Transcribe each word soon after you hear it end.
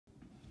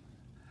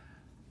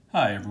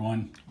Hi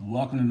everyone,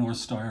 welcome to North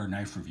Star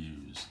Knife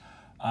Reviews.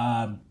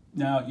 Now,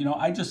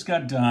 I just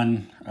got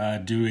done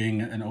doing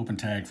an open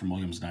tag from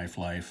Williams Knife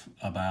Life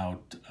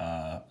about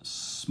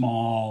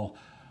small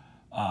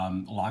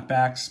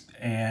lockbacks,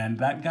 and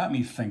that got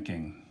me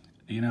thinking.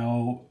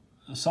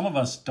 Some of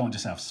us don't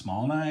just have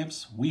small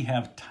knives, we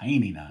have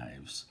tiny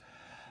knives.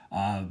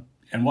 And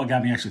what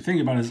got me actually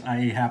thinking about it is I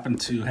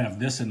happened to have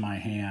this in my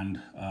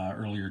hand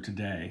earlier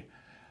today,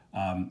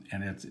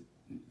 and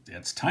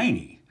it's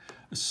tiny.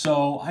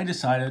 So I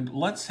decided,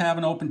 let's have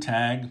an open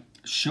tag,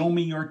 show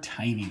me your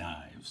tiny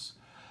knives.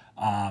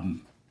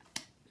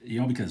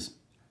 Because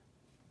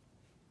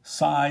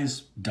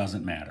size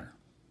doesn't matter.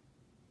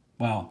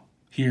 Well,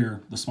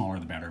 here, the smaller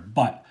the better.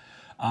 But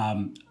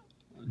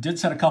did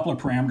set a couple of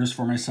parameters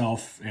for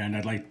myself, and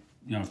I'd like,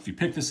 if you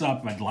pick this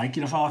up, I'd like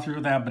you to follow through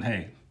with that, but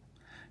hey,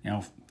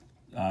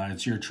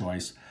 it's your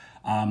choice.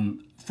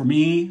 For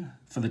me,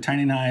 for the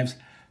tiny knives,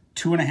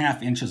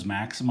 2.5 inches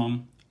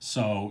maximum.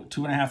 So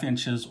 2.5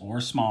 inches or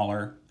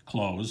smaller,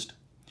 closed,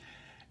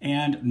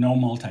 and no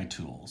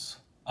multi-tools.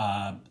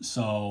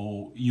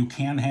 So you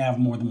can have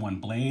more than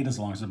one blade as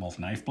long as they're both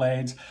knife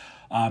blades.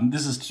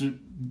 This is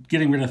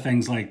getting rid of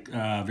things like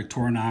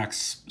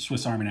Victorinox,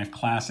 Swiss Army Knife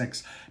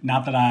Classics.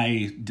 Not that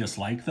I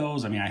dislike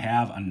those. I mean, I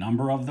have a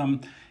number of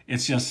them.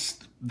 It's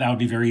just, that would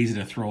be very easy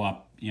to throw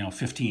up,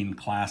 15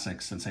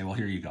 classics and say, well,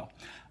 here you go.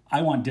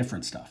 I want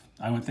different stuff.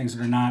 I want things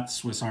that are not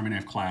Swiss Army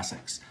Knife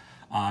Classics.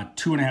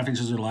 2.5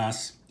 inches or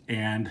less.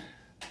 And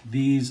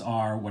these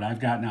are what I've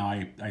got now.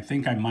 I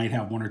think I might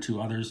have one or two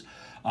others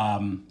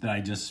that I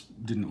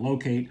just didn't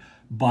locate,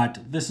 but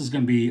this is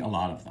going to be a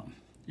lot of them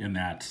in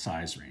that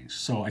size range.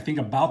 So I think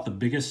about the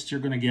biggest you're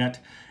going to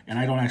get, and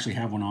I don't actually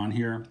have one on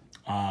here,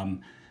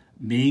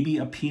 maybe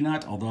a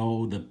peanut,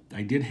 although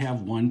I did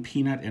have one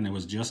peanut and it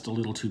was just a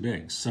little too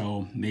big.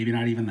 So maybe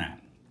not even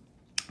that.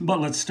 But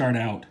let's start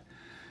out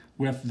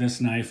with this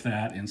knife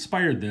that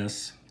inspired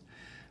this.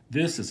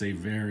 This is a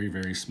very,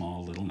 very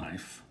small little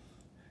knife.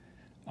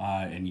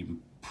 And you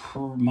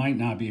might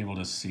not be able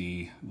to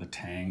see the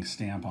Tang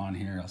stamp on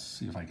here. I'll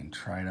see if I can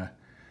try to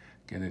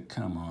get it.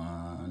 Come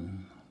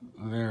on.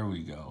 There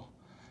we go.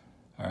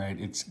 All right,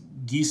 it's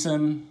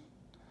Gießen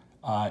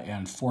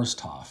and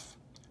Forsthoff,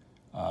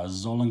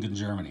 Solingen,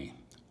 Germany.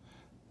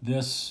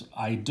 This,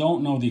 I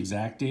don't know the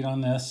exact date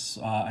on this.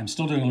 I'm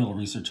still doing a little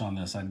research on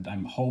this.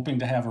 I'm hoping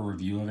to have a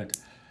review of it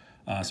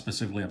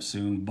specifically up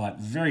soon, but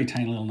very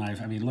tiny little knife.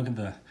 I mean, look at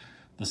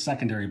the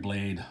secondary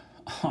blade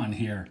on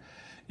here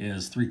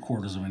is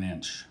 3/4 of an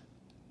inch,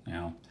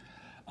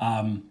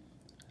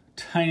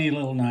 tiny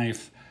little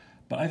knife,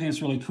 but I think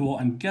it's really cool.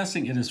 I'm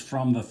guessing it is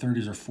from the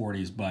 30s or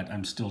 40s, but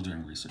I'm still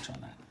doing research on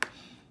that.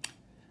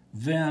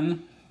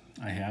 Then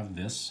I have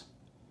this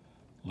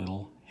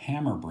little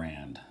Hammer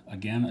brand.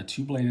 Again, a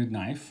 2-bladed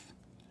knife,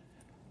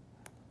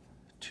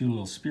 2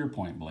 little spear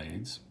point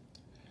blades,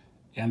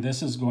 and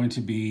this is going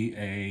to be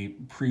a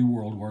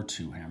pre-World War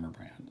II Hammer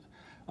brand.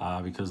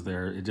 Because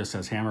it just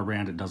says Hammer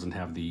brand, it doesn't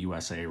have the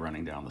USA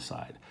running down the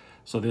side.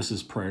 So this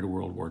is prior to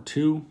World War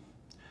II.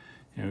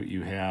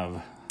 You have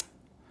a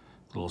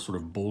little sort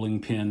of bowling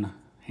pin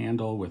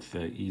handle with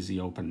the easy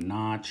open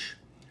notch.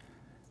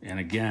 And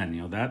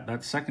again,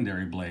 that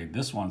secondary blade,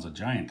 this one's a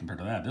giant compared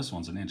to that. This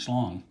one's an inch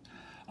long.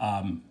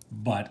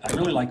 But I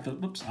really like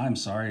oops, I'm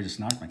sorry, I just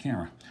knocked my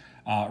camera.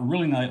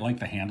 Really like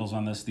the handles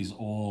on this, these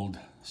old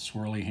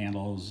swirly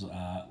handles.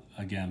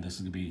 Again, this is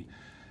gonna be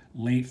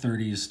late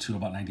 30s to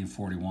about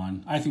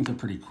 1941. I think they're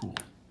pretty cool.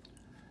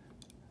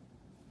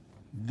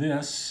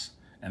 This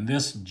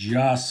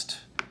just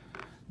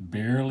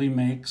barely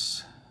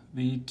makes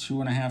the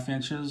 2.5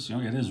 inches.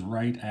 It is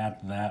right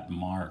at that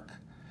mark.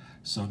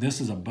 So this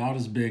is about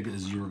as big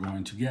as you're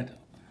going to get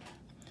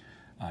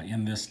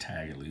in this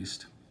tag, at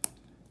least.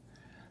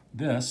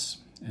 This,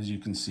 as you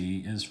can see,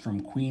 is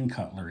from Queen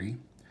Cutlery.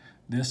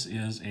 This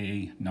is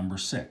a number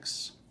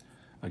 6.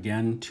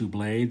 Again, 2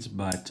 blades,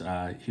 but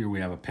here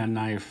we have a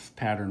penknife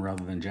pattern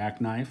rather than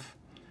jackknife.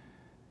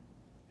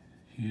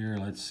 Here,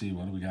 let's see,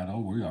 what do we got?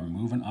 Oh, we are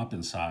moving up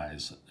in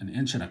size. 1.25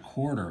 inches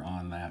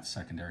on that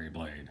secondary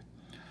blade.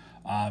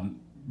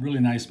 Really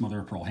nice mother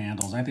of pearl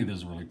handles. I think this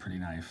is a really pretty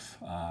knife.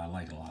 I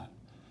like it a lot.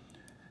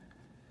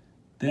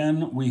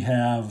 Then we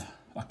have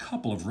a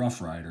couple of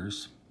Rough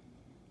Riders.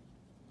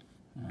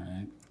 All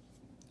right.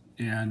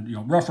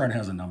 And, Rough Rider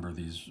has a number of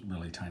these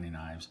really tiny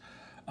knives.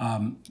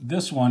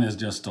 This one is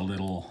just a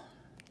little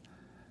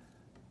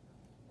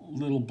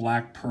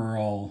black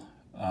pearl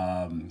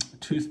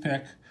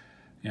toothpick.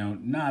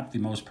 Not the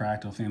most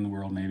practical thing in the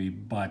world maybe,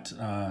 but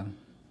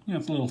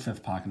it's a little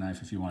 5th pocket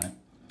knife if you want it.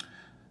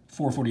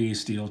 440A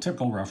steel,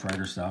 typical Rough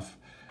Rider stuff.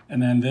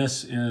 And then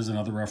this is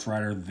another Rough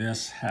Rider.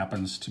 This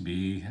happens to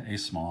be a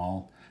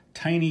small,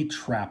 tiny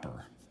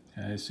trapper.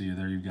 Okay, so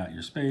there you've got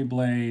your spade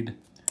blade,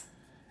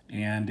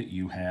 and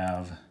you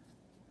have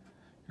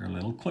your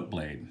little clip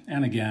blade.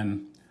 And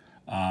again,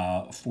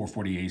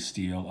 440A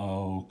steel.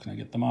 Oh, can I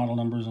get the model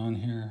numbers on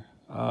here?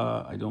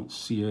 I don't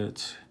see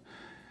it.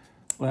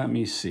 Let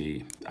me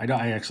see. I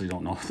actually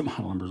don't know if the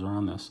model numbers are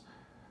on this.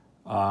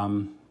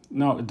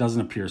 No, it doesn't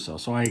appear so.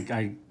 So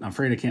I'm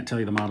afraid I can't tell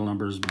you the model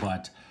numbers,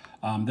 but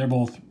they're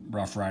both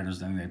Rough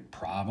Riders, and they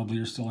probably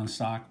are still in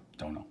stock.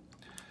 Don't know.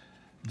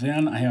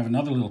 Then I have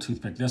another little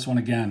toothpick. This one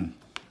again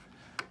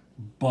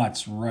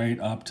butts right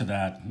up to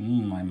that.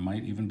 I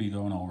might even be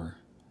going over.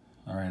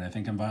 All right, I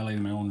think I'm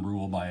violating my own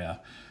rule by a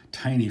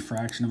tiny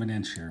fraction of an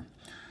inch here.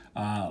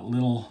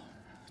 Little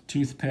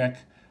toothpick.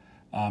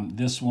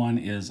 This one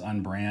is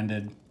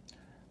unbranded,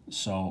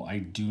 so I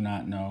do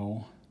not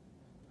know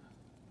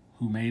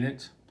who made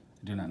it.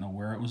 I do not know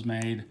where it was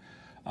made.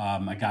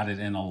 I got it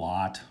in a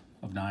lot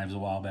of knives a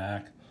while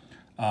back.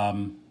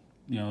 You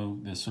know,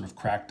 this sort of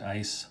cracked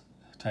ice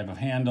type of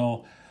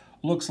handle.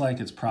 Looks like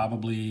it's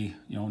probably,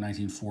 you know,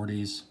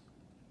 1940s,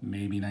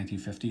 maybe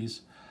 1950s.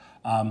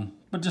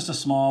 But just a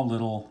small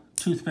little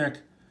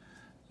toothpick.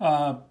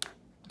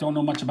 Don't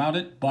know much about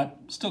it, but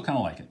still kind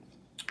of like it.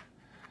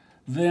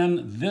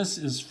 Then this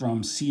is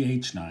from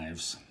CH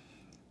Knives.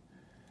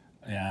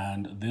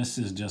 And this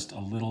is just a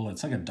little,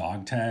 it's like a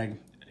dog tag.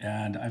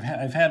 And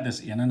I've had this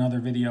in another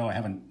video. I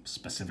haven't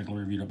specifically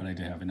reviewed it, but I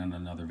did have it in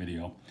another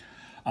video.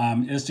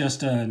 It's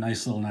just a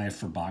nice little knife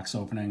for box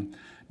opening.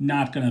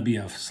 Not going to be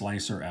a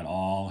slicer at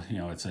all. You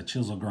know, it's a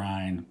chisel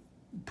grind,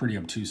 pretty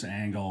obtuse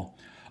angle.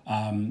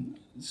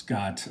 It's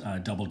got a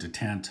double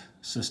detent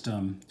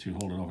system to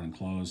hold it open and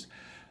closed.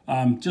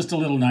 Just a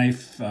little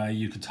knife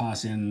you could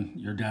toss in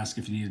your desk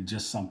if you needed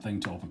just something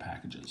to open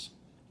packages.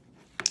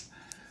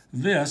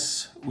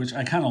 This, which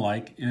I kind of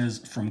like, is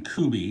from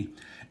Kubey,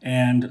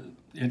 and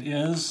it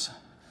is,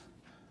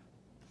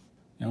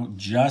 you know,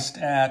 just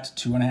at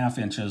 2.5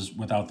 inches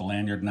without the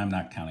lanyard, and I'm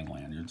not counting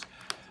lanyards.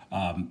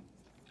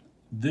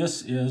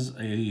 This is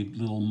a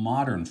little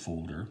modern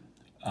folder.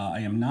 I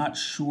am not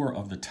sure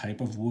of the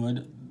type of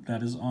wood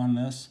that is on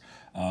this,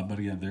 but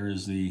again, there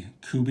is the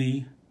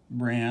Kubey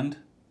brand,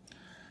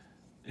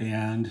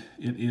 and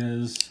it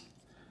is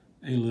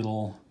a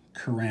little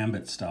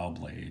karambit style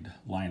blade,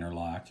 liner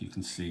lock, you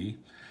can see.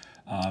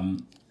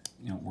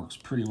 You know, it works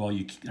pretty well.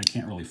 I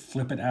can't really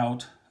flip it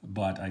out,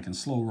 but I can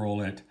slow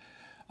roll it.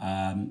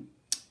 And,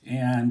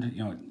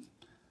 you know,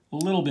 a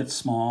little bit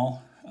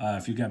small.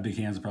 If you've got big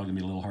hands, it's probably gonna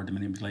be a little hard to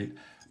manipulate,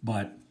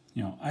 but,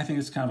 you know, I think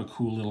it's kind of a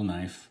cool little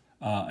knife.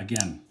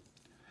 Again,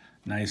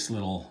 nice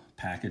little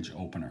package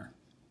opener.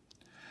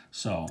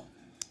 So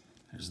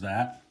there's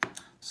that.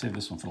 Save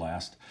this one for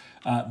last.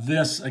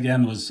 This,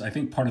 again, was, I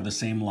think, part of the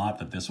same lot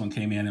that this one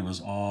came in. It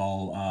was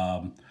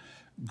all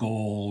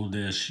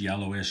goldish,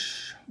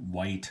 yellowish,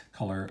 white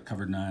colored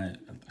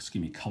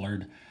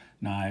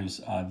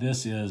knives.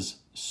 This is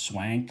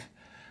Swank,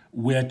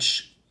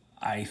 which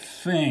I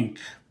think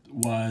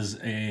was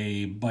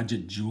a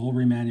budget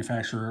jewelry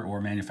manufacturer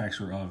or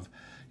manufacturer of,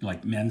 you know,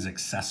 like men's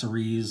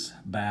accessories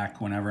back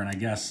whenever. And I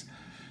guess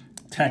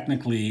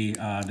technically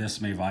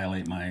this may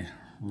violate my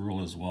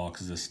rule as well,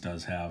 because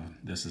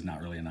this is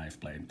not really a knife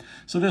blade.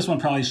 So this one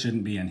probably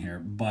shouldn't be in here,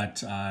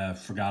 but I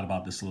forgot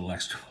about this little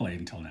extra blade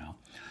until now.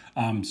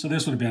 So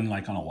this would have been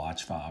like on a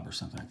watch fob or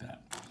something like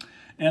that.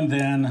 And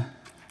then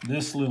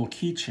this little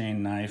keychain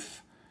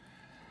knife.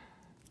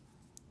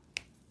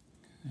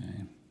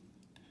 Okay.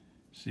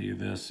 See,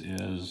 this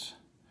is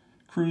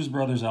Cruz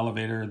Brothers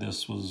elevator.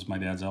 This was my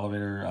dad's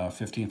elevator,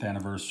 15th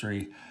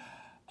anniversary.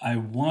 I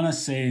want to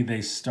say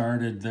they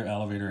started their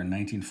elevator in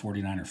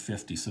 1949 or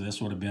 50, so this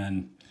would have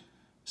been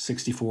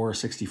 64 or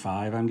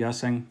 65, I'm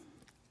guessing.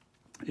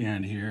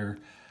 And here,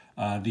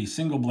 the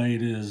single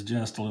blade is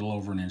just a little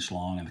over 1 inch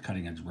long, and the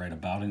cutting edge right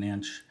about 1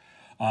 inch.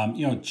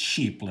 You know,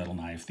 cheap little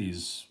knife.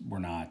 These were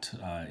not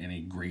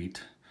any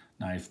great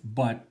knife,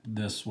 but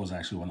this was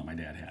actually one that my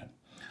dad had.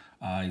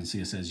 You can see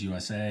it says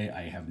USA.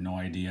 I have no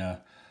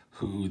idea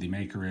who the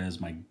maker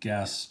is. My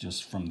guess,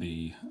 just from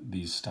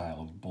these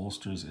style of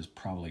bolsters, is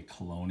probably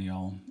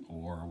Colonial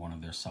or one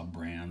of their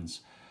sub-brands.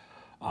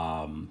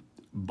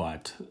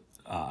 But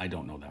I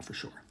don't know that for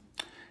sure.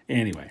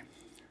 Anyway,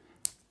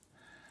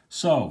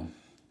 so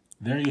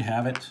there you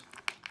have it.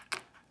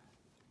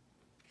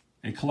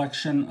 A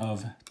collection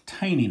of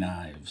tiny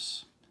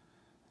knives.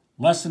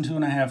 Less than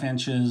 2.5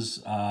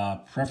 inches,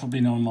 preferably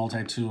no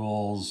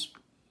multi-tools,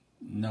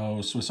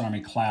 no Swiss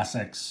Army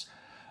Classics.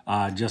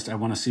 Just I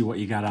want to see what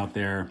you got out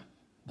there.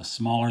 The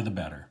smaller, the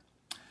better.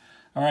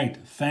 All right,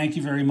 thank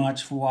you very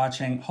much for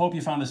watching. Hope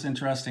you found this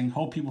interesting.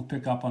 Hope people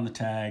pick up on the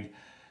tag.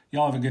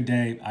 Y'all have a good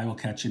day. I will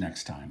catch you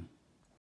next time.